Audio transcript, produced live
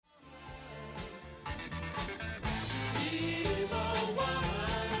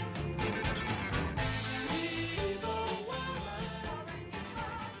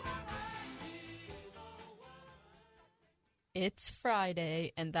It's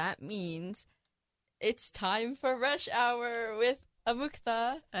Friday, and that means it's time for Rush Hour with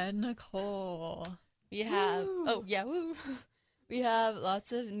Amukta and Nicole. We have, woo! We have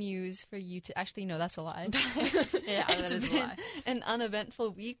lots of news for you to, actually, no, that's a lie. Yeah, that is a lie. An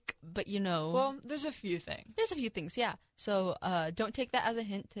uneventful week, but Well, there's a few things. There's a few things, yeah. So don't take that as a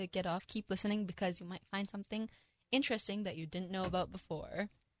hint to get off. Keep listening because you might find something interesting that you didn't know about before.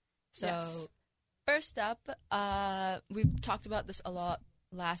 So, yes. First up, we talked about this a lot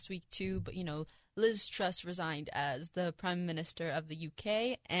last week too, but Liz Truss resigned as the Prime Minister of the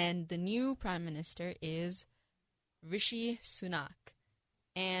UK, and the new Prime Minister is Rishi Sunak.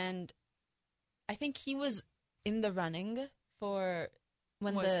 And I think he was in the running for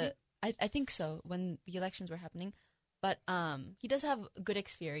when I think so, when the elections were happening. But he does have good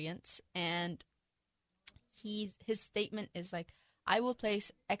experience, and his statement is like, I will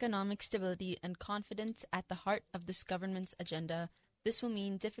place economic stability and confidence at the heart of this government's agenda. This will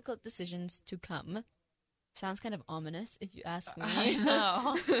mean difficult decisions to come. Sounds kind of ominous, if you ask me. I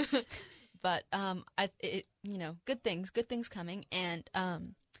know. But, good things coming. And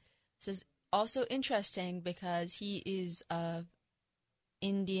this is also interesting because he is of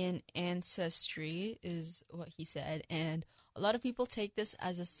Indian ancestry, is what he said. And a lot of people take this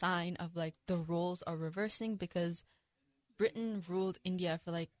as a sign of, like, the roles are reversing because Britain ruled India for,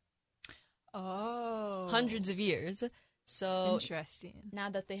 like, hundreds of years. So interesting.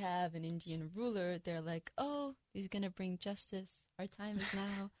 Now that they have an Indian ruler, they're like, oh, he's going to bring justice. Our time is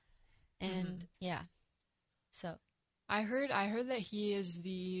now. And yeah. So I heard that he is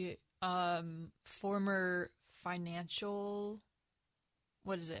the former financial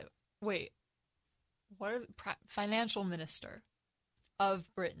financial minister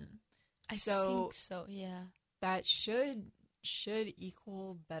of Britain. I think so, yeah. That should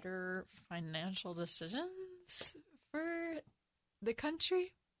equal better financial decisions for the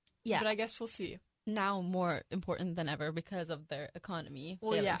country. Yeah. But I guess we'll see. Now more important than ever because of their economy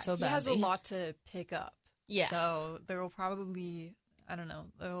failing so badly. He has a lot to pick up. Yeah. So there will probably,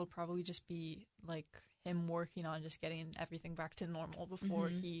 there will probably just be like him working on just getting everything back to normal before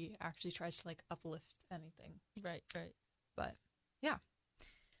he actually tries to like uplift anything. Right. But yeah.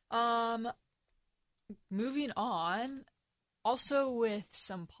 Moving on, also with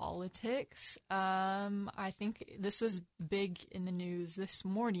some politics, I think this was big in the news this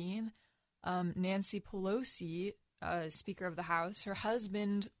morning. Nancy Pelosi, Speaker of the House, her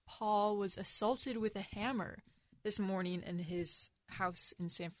husband, Paul, was assaulted with a hammer this morning in his house in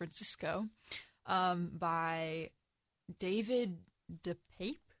San Francisco by David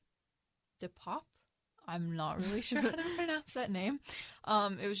DePop? I'm not really sure how to pronounce that name.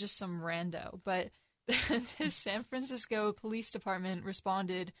 It was just some rando, but the San Francisco Police Department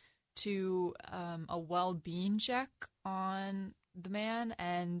responded to a well-being check on the man,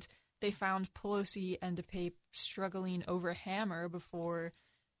 and they found Pelosi and DePape struggling over a hammer before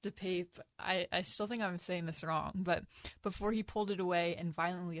DePape, I still think I'm saying this wrong, but before he pulled it away and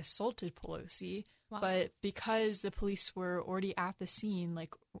violently assaulted Pelosi. Wow. But because the police were already at the scene,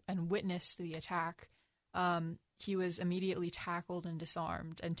 and witnessed the attack, he was immediately tackled and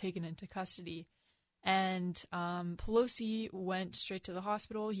disarmed and taken into custody. And Pelosi went straight to the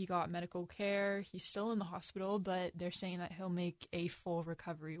hospital. He got medical care. He's still in the hospital, but they're saying that he'll make a full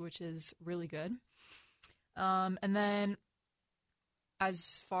recovery, which is really good. And then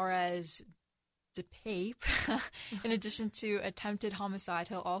as far as DePape, in addition to attempted homicide,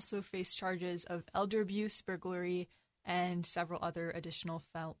 he'll also face charges of elder abuse, burglary, and several other additional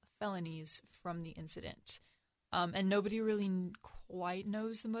felonies from the incident. And nobody really quite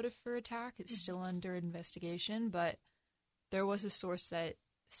knows the motive for attack. It's still under investigation, but there was a source that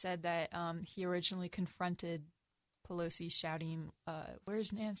said that he originally confronted Pelosi shouting,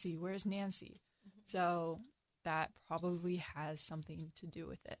 where's Nancy? Where's Nancy? So that probably has something to do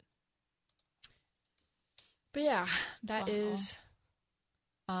with it. But yeah, that is,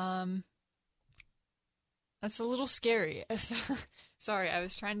 that's a little scary. Sorry, I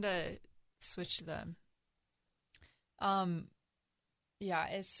was trying to switch them. Yeah,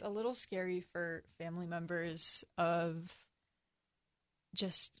 it's a little scary for family members of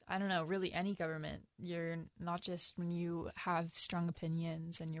just, I don't know, really any government. You're not just when you have strong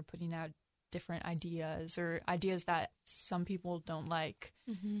opinions and you're putting out different ideas or ideas that some people don't like.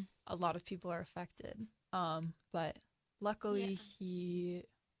 A lot of people are affected. But luckily he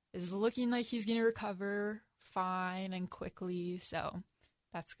is looking like he's going to recover fine and quickly. So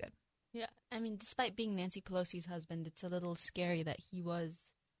that's good. Yeah, I mean, despite being Nancy Pelosi's husband, it's a little scary that he was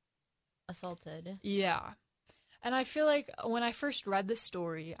assaulted. Yeah. And I feel like when I first read the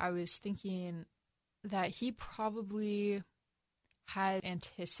story, I was thinking that he probably had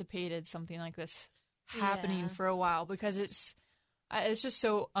anticipated something like this happening for a while, because it's just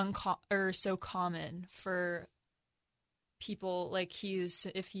so so common for people, like,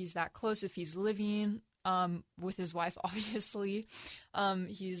 if he's that close, if he's living with his wife, obviously,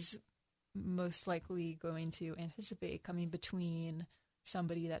 he's most likely going to anticipate coming between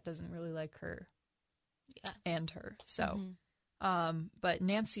somebody that doesn't really like her and her. So but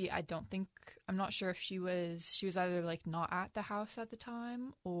Nancy, I'm not sure if she was either like not at the house at the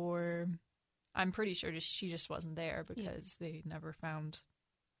time, or I'm pretty sure she just wasn't there, because they never found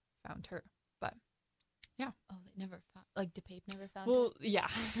her. But yeah. Oh, they never found, like, DePape never found well her? yeah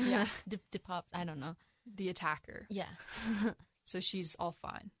DePop, I don't know, the attacker. Yeah. So she's all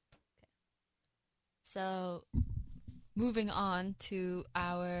fine. So moving on to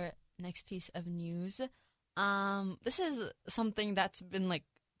our next piece of news. This is something that's been like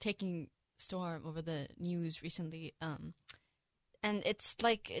taking storm over the news recently. And it's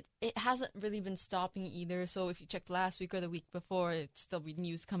like it hasn't really been stopping either. So if you checked last week or the week before, it'd still be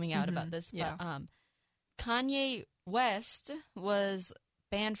news coming out about this. Yeah. But Kanye West was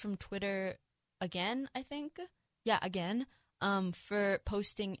banned from Twitter again, I think. Yeah, again. For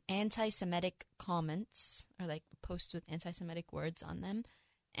posting anti-Semitic comments, or like posts with anti-Semitic words on them.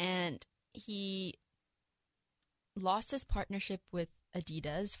 And he lost his partnership with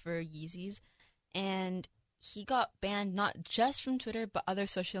Adidas for Yeezys, and he got banned not just from Twitter but other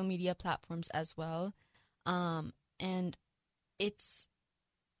social media platforms as well. And it's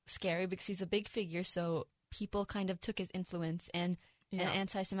scary because he's a big figure, so people kind of took his influence, and an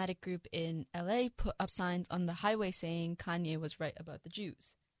anti-Semitic group in LA put up signs on the highway saying Kanye was right about the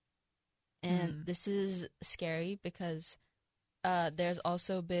Jews. And this is scary because there's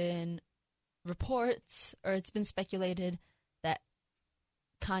also been reports, or it's been speculated, that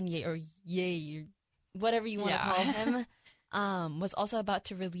Kanye, or Ye, or whatever you want to call him, was also about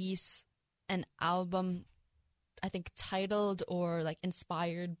to release an album, I think titled or like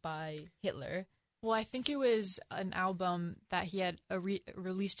inspired by Hitler. Well, I think it was an album that he had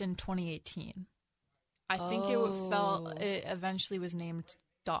released in 2018. I think it eventually was named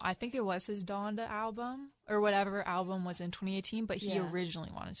I think it was his Donda album, or whatever album was in 2018, but he originally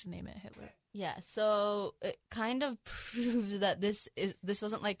wanted to name it Hitler. Yeah, so it kind of proves that this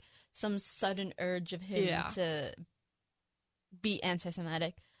wasn't like some sudden urge of him to be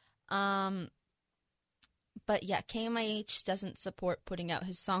anti-Semitic. But yeah, KMIH doesn't support putting out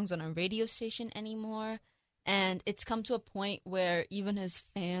his songs on a radio station anymore. And it's come to a point where even his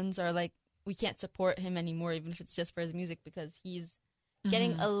fans are like, we can't support him anymore, even if it's just for his music, because he's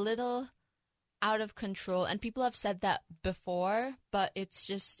getting a little out of control. And people have said that before, but it's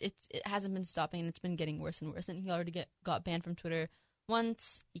just, it hasn't been stopping, and it's been getting worse and worse. And he already got banned from Twitter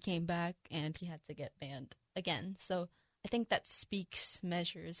once, he came back, and he had to get banned again. So I think that speaks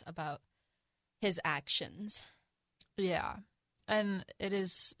measures about his actions. Yeah. And it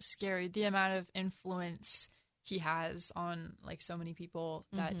is scary, the amount of influence he has on like so many people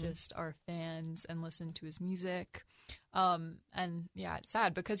that just are fans and listen to his music. And yeah, it's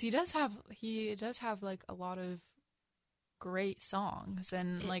sad because he does have like a lot of great songs,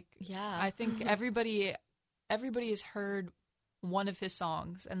 and I think everybody has heard one of his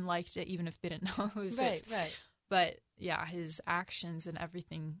songs and liked it, even if they didn't know who it was. Right. But yeah, his actions and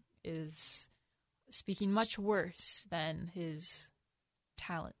everything is speaking much worse than his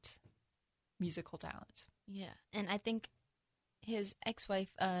talent, musical talent. Yeah, and I think his ex-wife,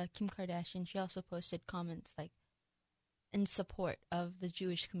 Kim Kardashian, she also posted comments like in support of the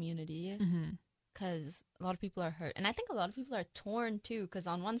Jewish community, because a lot of people are hurt, and I think a lot of people are torn too, because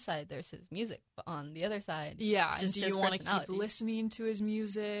on one side there's his music, but on the other side, do you want to keep listening to his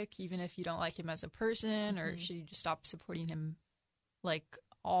music even if you don't like him as a person, or should you just stop supporting him, like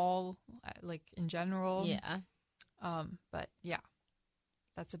in general? Yeah. But yeah,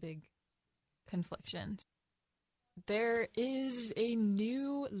 that's a big confliction. There is a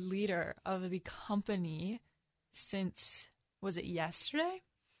new leader of the company since, was it yesterday?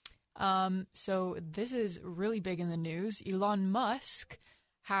 So this is really big in the news. Elon Musk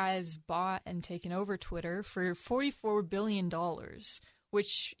has bought and taken over Twitter for $44 billion,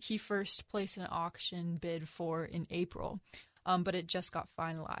 which he first placed an auction bid for in April. But it just got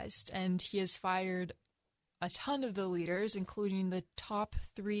finalized, and he has fired a ton of the leaders, including the top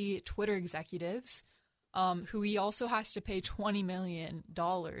 3 Twitter executives, who he also has to pay $20 million,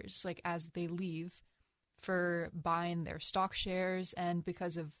 like, as they leave, for buying their stock shares and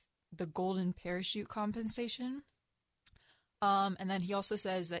because of the golden parachute compensation. And then he also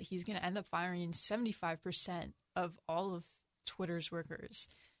says that he's going to end up firing 75% of all of Twitter's workers.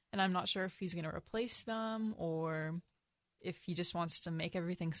 And I'm not sure if he's going to replace them or if he just wants to make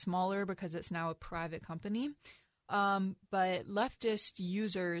everything smaller because it's now a private company. But leftist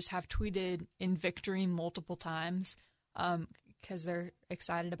users have tweeted in victory multiple times because they're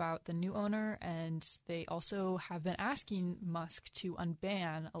excited about the new owner, and they also have been asking Musk to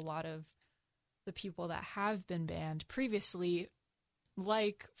unban a lot of the people that have been banned previously,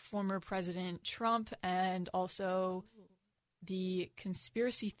 like former President Trump and also the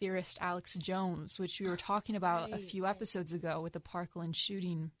conspiracy theorist Alex Jones, which we were talking about a few episodes ago with the Parkland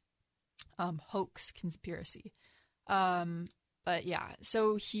shooting hoax conspiracy. But yeah,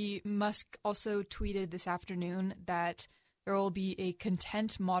 so Musk also tweeted this afternoon that there will be a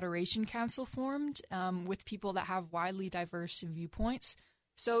content moderation council formed with people that have widely diverse viewpoints.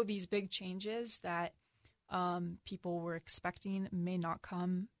 So these big changes that people were expecting may not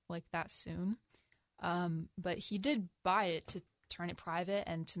come like that soon. But he did buy it to turn it private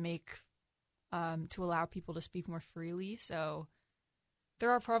and to make to allow people to speak more freely. So there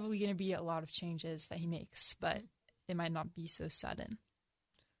are probably going to be a lot of changes that he makes, but it might not be so sudden.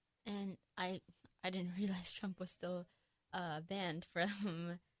 And I didn't realize Trump was still banned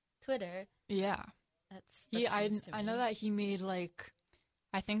from Twitter. Yeah, I know that he made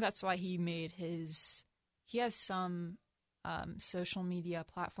I think that's why he made he has some social media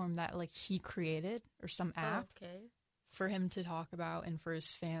platform that he created, or some app for him to talk about and for his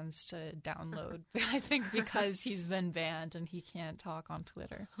fans to download. I think because he's been banned and he can't talk on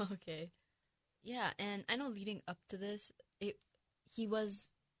Twitter. Okay. Yeah, and I know leading up to this,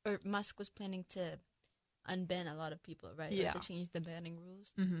 Musk was planning to unban a lot of people, right? Yeah. Or to change the banning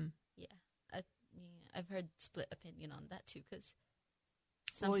rules. Mm-hmm. Yeah. I've heard split opinion on that too, because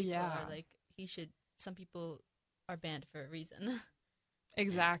some people are like, some people are banned for a reason.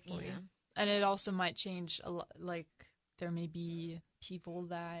 Exactly. Yeah. And it also might change a lot. There may be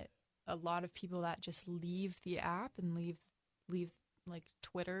a lot of people that just leave the app and leave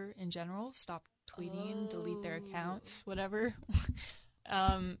Twitter in general, stop tweeting, delete their accounts, whatever.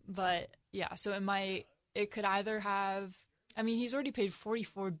 But yeah, so it could either have, he's already paid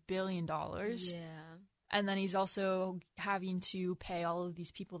 $44 billion. Yeah. And then he's also having to pay all of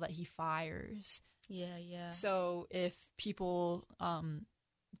these people that he fires. Yeah. So if people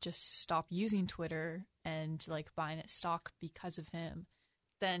just stop using Twitter and buying its stock because of him,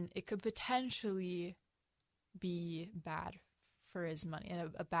 then it could potentially be bad for his money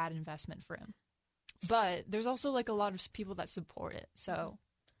and a bad investment for him. But there's also a lot of people that support it, so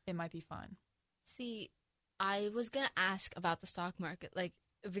it might be fine. See, I was gonna ask about the stock market,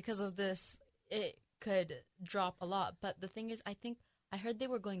 because of this, it could drop a lot. But the thing is, I heard they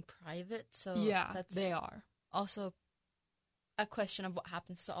were going private, so that's they are also a question of what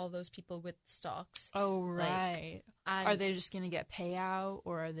happens to all those people with stocks. Oh, right. Are they just going to get payout,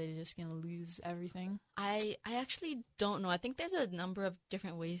 or are they just going to lose everything? I actually don't know. I think there's a number of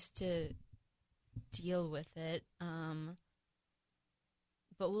different ways to deal with it.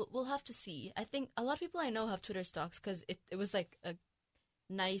 But we'll have to see. I think a lot of people I know have Twitter stocks because it was a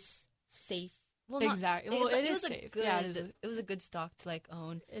nice, safe. Well, exactly. It is safe. It was a good stock to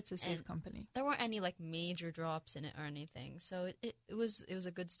own. It's a safe company. There weren't any major drops in it or anything, so it was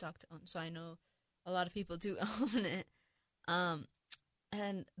a good stock to own. So I know a lot of people do own it.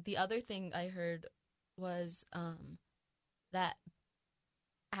 And the other thing I heard was that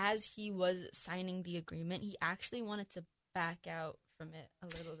as he was signing the agreement, he actually wanted to back out from it a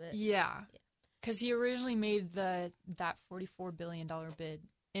little bit. Yeah. Because he originally made that $44 billion bid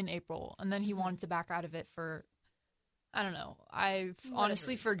in April, and then he wanted to back out of it for, I don't know. I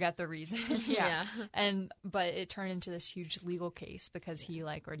honestly forget the reason. Yeah. But it turned into this huge legal case because he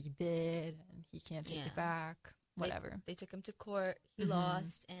already bid and he can't take it back. Whatever. They took him to court. He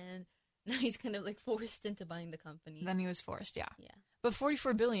lost, and now he's kind of forced into buying the company. Then he was forced, yeah. Yeah. But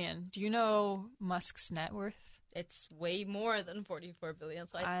 $44 billion. Do you know Musk's net worth? It's way more than $44 billion.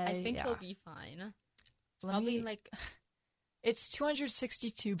 So I think he'll be fine. It's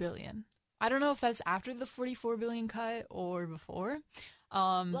 $262 billion. I don't know if that's after the $44 billion cut or before.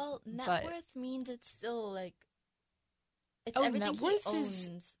 Net worth means it's still it's everything he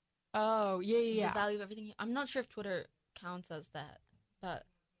owns. Oh, yeah. The value of everything. I'm not sure if Twitter counts as that, but.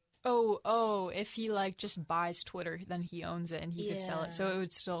 Oh, if he just buys Twitter, then he owns it and he could sell it. So it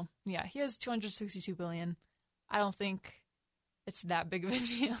would still, he has $262 billion. I don't think it's that big of a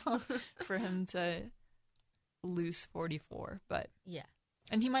deal for him to lose 44, but yeah.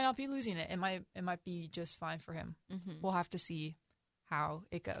 And he might not be losing it. It might be just fine for him. Mm-hmm. We'll have to see how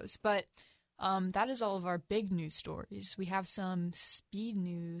it goes. But that is all of our big news stories. We have some speed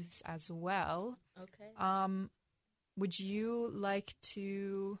news as well. Okay. Would you like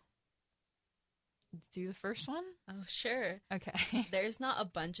to do the first one? Oh, sure. Okay. There's not a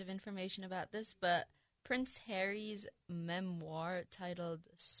bunch of information about this, but Prince Harry's memoir titled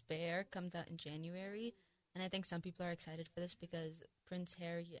Spare comes out in January. And I think some people are excited for this because Prince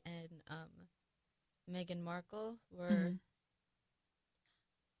Harry and Meghan Markle were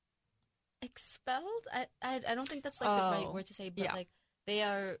expelled. I don't think that's like the right word to say, but like they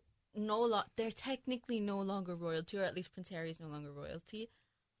are they're technically no longer royalty, or at least Prince Harry is no longer royalty.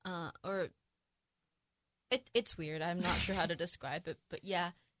 Or it's weird. I'm not sure how to describe it, but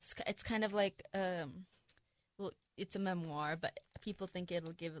yeah, it's kind of like well, it's a memoir, but people think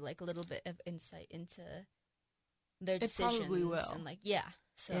it'll give like a little bit of insight into their decisions. It probably will, and like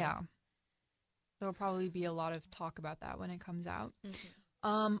so there'll probably be a lot of talk about that when it comes out.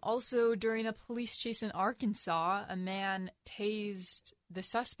 Also, during a police chase in Arkansas, a man tased the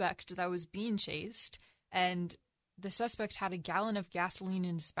suspect that was being chased, and the suspect had a gallon of gasoline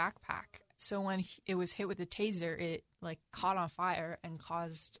in his backpack. So when it was hit with a taser, it like caught on fire and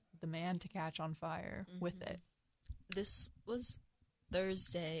caused the man to catch on fire with it. This was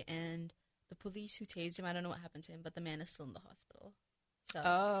Thursday, and the police who tased him, I don't know what happened to him, but the man is still in the hospital.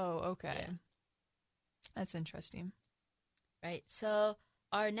 So, okay. Yeah. That's interesting. Right. So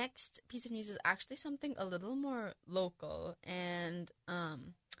our next piece of news is actually something a little more local, and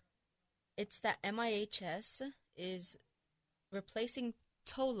it's that MIHS is replacing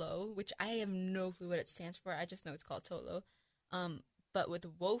Tolo, which I have no clue what it stands for. I just know it's called Tolo. But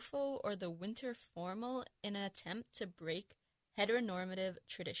with WOFO, or the winter formal, in an attempt to break heteronormative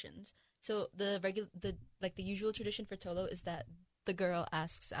traditions. So the usual tradition for Tolo is that the girl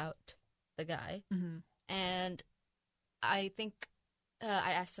asks out the guy, and I think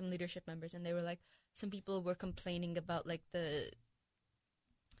I asked some leadership members, and they were like, some people were complaining about like the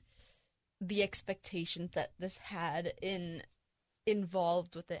expectation that this had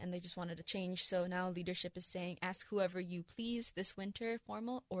involved with it, and they just wanted to change. So now leadership is saying, ask whoever you please this winter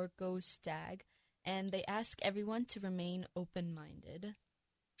formal, or go stag, and they ask everyone to remain open-minded.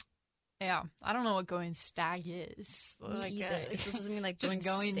 Yeah, I don't know what going stag is. Me either. This doesn't mean like just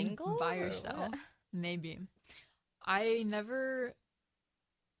going single by yourself. Maybe. I never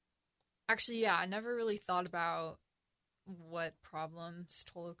really thought about what problems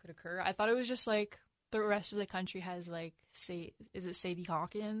Tolo could occur. I thought it was just like the rest of the country has like, is it Sadie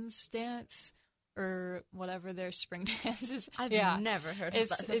Hawkins dance or whatever their spring dance is? I've never heard of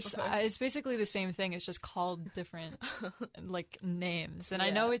that before. It's basically the same thing. It's just called different like names, and I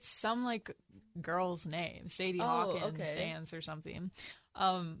know it's some like girl's name, Sadie Hawkins dance or something.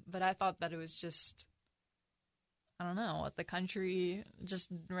 But I thought that it was just, I don't know, what the country, just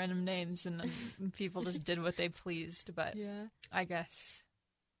random names, and people just did what they pleased. But I guess.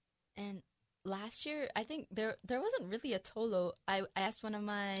 And last year, I think there wasn't really a Tolo. I asked one of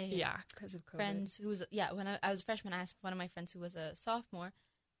my because of COVID. Friends who was when I was a freshman. I asked one of my friends who was a sophomore,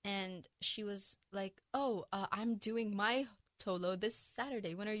 and she was like, "Oh, I'm doing my Tolo this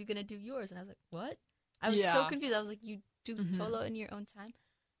Saturday. When are you gonna do yours?" And I was like, "What?" I was so confused. I was like, "You do Tolo in your own time?"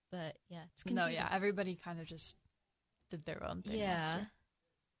 But it's confusing. No, everybody kind of just did their own thing last year.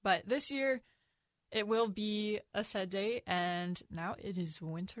 But this year, it will be a set date, and now it is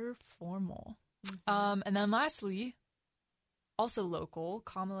winter formal. And then lastly, also local,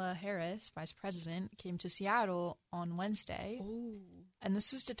 Kamala Harris, Vice President, came to Seattle on Wednesday. Ooh. And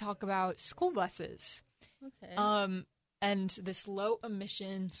this was to talk about school buses. Okay. And this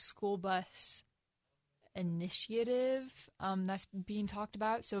low-emission school bus initiative that's being talked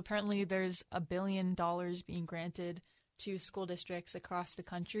about. So apparently there's $1 billion being granted to school districts across the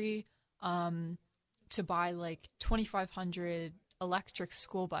country to buy like 2,500 electric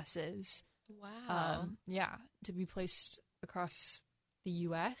school buses. Wow. To be placed across the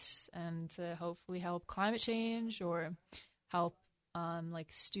U.S. and to hopefully help climate change or help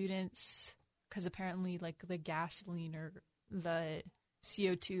like students, because apparently like the gasoline or the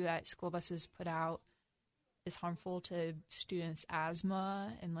CO2 that school buses put out is harmful to students'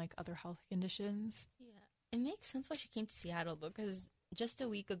 asthma and like other health conditions. Yeah, it makes sense why she came to Seattle though, because just a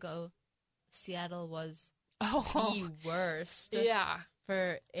week ago, Seattle was the worst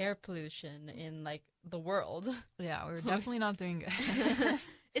for air pollution in like the world. Yeah, we're definitely not doing good.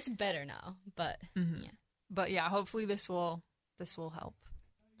 It's better now, but But hopefully this will help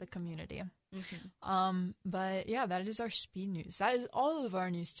the community. But that is our speed news. That is all of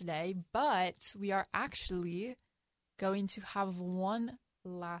our news today, but we are actually going to have one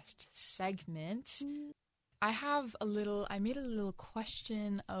last segment. I made a little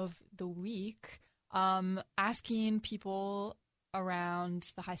question of the week, asking people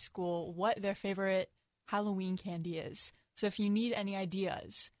around the high school what their favorite Halloween candy is. So if you need any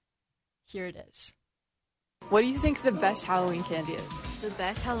ideas, here it is. What do you think the best Halloween candy is? The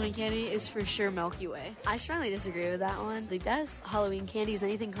best Halloween candy is for sure Milky Way. I strongly disagree with that one. The best Halloween candy is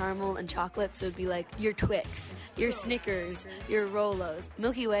anything caramel and chocolate, so it'd be like your Twix, your Snickers, your Rolos.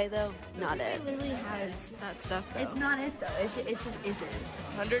 Milky Way, though, not it. It literally has that stuff, though. It's not it, though. It just isn't.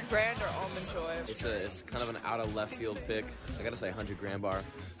 100 grand or Almond Joy? It's kind of an out of left field pick. I gotta say 100 gram bar.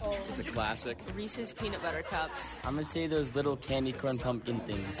 It's a classic. Reese's Peanut Butter Cups. I'm gonna say those little candy corn pumpkin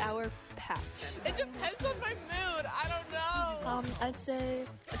things. Sour Patch. It depends on my mood. I don't know. I'd say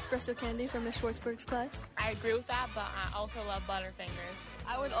espresso candy from Miss Schwartzberg's class. I agree with that, but I also love Butterfingers.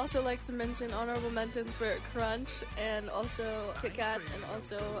 I would also like to mention honorable mentions for Crunch and also Kit Kats and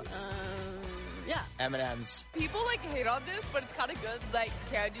also, M&M's. People hate on this, but it's kind of good. Like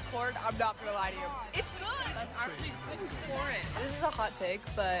candy corn, I'm not gonna lie to you. It's good. That's actually good for it. This is a hot take,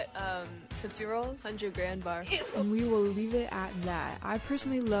 but Tootsie Rolls, 100 grand bar. And we will leave it at that. I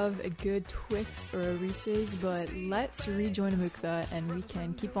personally love a good Twix or a Reese's, but let's rejoin Amukta and we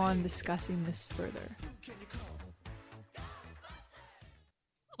can keep on discussing this further.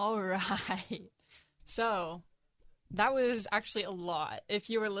 Alright. So, that was actually a lot. If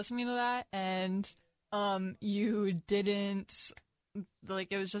you were listening to that and you didn't,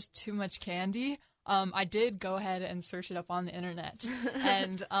 it was just too much candy, I did go ahead and search it up on the internet.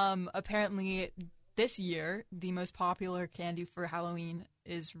 And apparently this year, the most popular candy for Halloween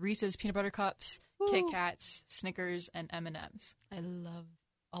is Reese's Peanut Butter Cups, Woo. Kit Kats, Snickers, and M&M's. I love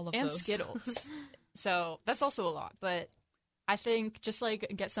all of and those. Skittles. So that's also a lot, but I think just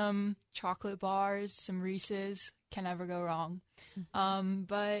get some chocolate bars, some Reese's, can never go wrong. Mm-hmm.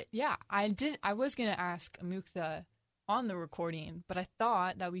 But yeah, I was gonna ask Amukta on the recording, but I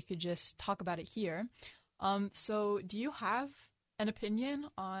thought that we could just talk about it here. So do you have an opinion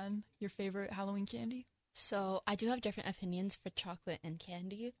on your favorite Halloween candy? So I do have different opinions for chocolate and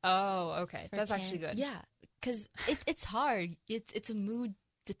candy. Oh, okay. That's actually good. Yeah, because it's hard. It's a mood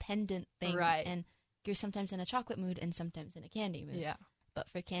dependent thing, right? And you're sometimes in a chocolate mood and sometimes in a candy mood. Yeah. But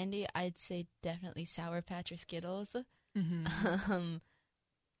for candy, I'd say definitely Sour Patch or Skittles. Mm-hmm.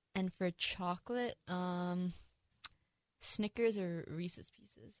 And for chocolate, Snickers or Reese's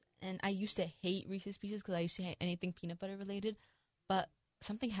Pieces. And I used to hate Reese's Pieces because I used to hate anything peanut butter related. But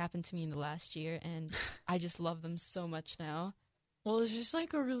something happened to me in the last year, and I just love them so much now. Well, it's just a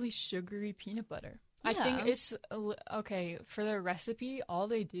really sugary peanut butter. Yeah. I think it's okay for their recipe. All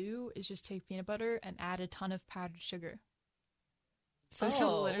they do is just take peanut butter and add a ton of powdered sugar. So it's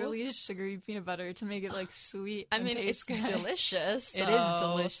literally just sugary peanut butter to make it sweet. I and mean, it's good. delicious. So It is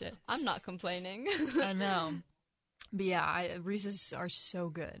delicious. I'm not complaining. I know. But yeah, Reese's are so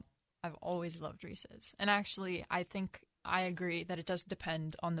good. I've always loved Reese's. And actually, I think I agree that it does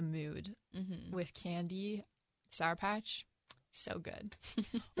depend on the mood. Mm-hmm. With candy, Sour Patch, so good.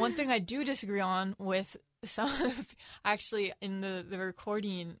 One thing I do disagree on with some of, actually in the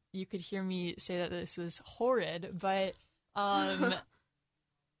recording, you could hear me say that this was horrid, but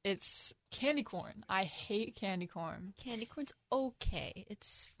it's candy corn. I hate candy corn. Candy corn's okay.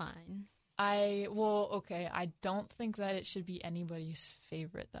 It's fine. I don't think that it should be anybody's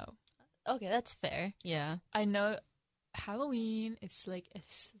favorite, though. Okay, that's fair. Yeah. I know Halloween, it's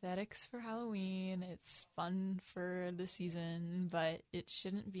aesthetics for Halloween. It's fun for the season, but it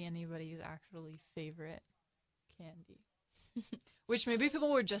shouldn't be anybody's actually favorite candy. Which maybe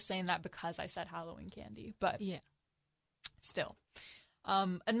people were just saying that because I said Halloween candy, but yeah, still.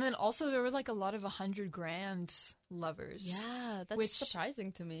 And then also there were a lot of 100 grand lovers. Yeah, that's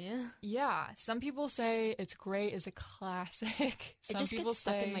surprising to me. Yeah, some people say it's great, it's a classic. Some it just people gets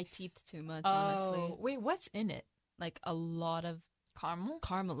stuck say, in my teeth too much, honestly. Wait, what's in it? A lot of caramel?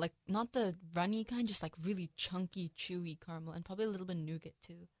 Caramel, not the runny kind, just really chunky, chewy caramel, and probably a little bit of nougat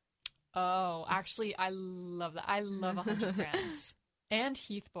too. Oh, actually, I love that. I love 100 grams. And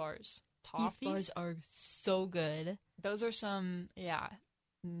Heath bars. Toffee? Heath bars are so good. Those are some,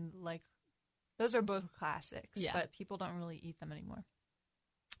 those are both classics, yeah. But people don't really eat them anymore.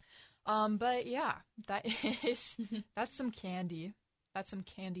 But yeah, that's some candy. That's some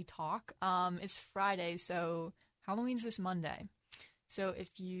candy talk. It's Friday, so Halloween's this Monday. So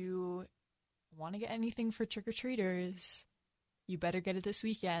if you want to get anything for trick-or-treaters, you better get it this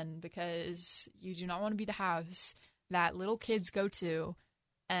weekend because you do not want to be the house that little kids go to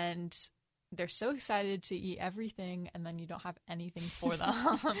and they're so excited to eat everything and then you don't have anything for them.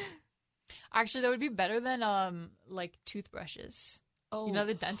 Actually, that would be better than toothbrushes. Oh, you know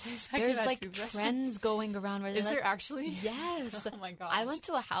the dentist? There's trends going around where is there actually? Yes. Oh my gosh. I went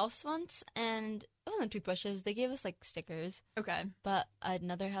to a house once and it wasn't toothbrushes. They gave us stickers. Okay. But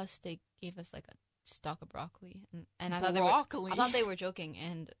another house they gave us a stalk of broccoli and I thought thought they were joking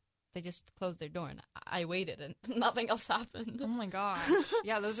and they just closed their door, and I waited, and nothing else happened. Oh my gosh.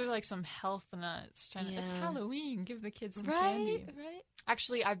 Yeah, those are like some health nuts. It's Halloween. Give the kids some candy. Right.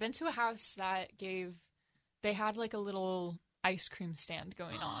 Actually, I've been to a house that they had like a little ice cream stand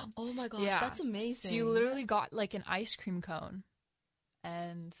going on. Oh my gosh, yeah. that's amazing. So you literally got like an ice cream cone,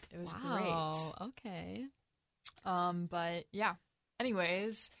 and it was great. Okay. But yeah.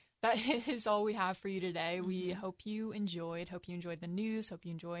 Anyways, that is all we have for you today. Mm-hmm. We hope you enjoyed the news. Hope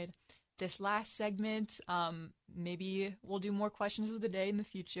you enjoyed this last segment. Maybe we'll do more questions of the day in the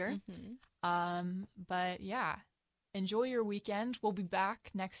future. Mm-hmm. But yeah, enjoy your weekend. We'll be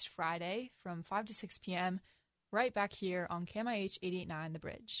back next Friday from 5 to 6 p.m. right back here on KMIH 88.9 The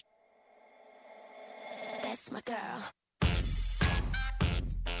Bridge. That's my girl.